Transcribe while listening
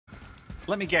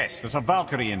Let me guess, there's a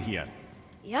Valkyrie in here.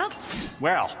 Yep.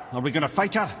 Well, are we gonna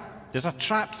fight her? There's a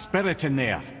trapped spirit in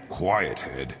there. Quiet,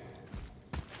 Head.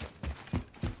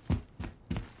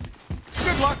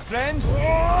 Good luck, friends!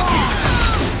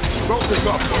 Focus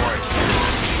up, boy!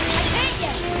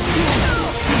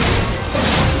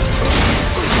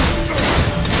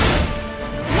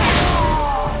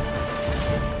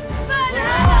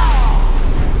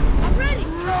 I'm ready!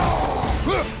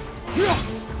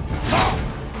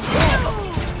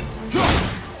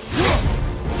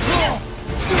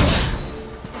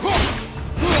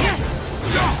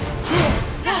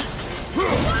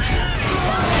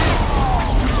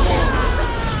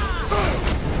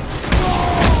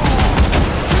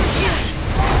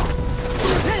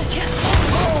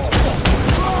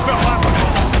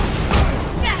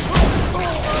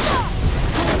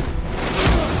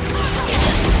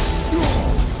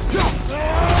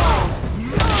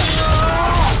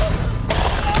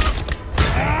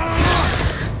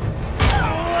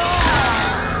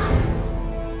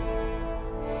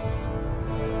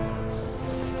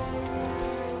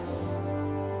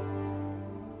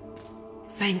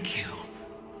 Thank you.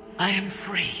 I am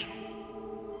free.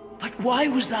 But why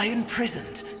was I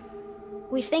imprisoned?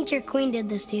 We think your queen did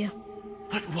this to you.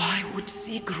 But why would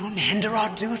Sigrun hinder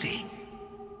our duty?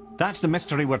 That's the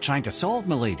mystery we're trying to solve,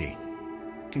 milady.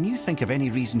 Can you think of any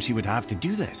reason she would have to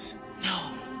do this? No.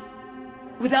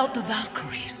 Without the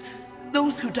Valkyries,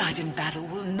 those who died in battle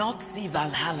will not see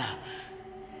Valhalla.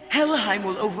 Helheim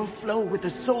will overflow with the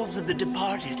souls of the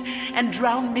departed and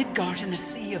drown Midgard in a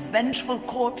sea of vengeful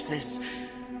corpses.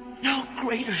 No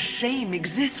greater shame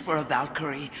exists for a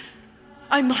Valkyrie.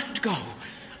 I must go.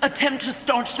 Attempt to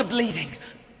staunch the bleeding.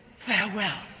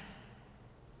 Farewell.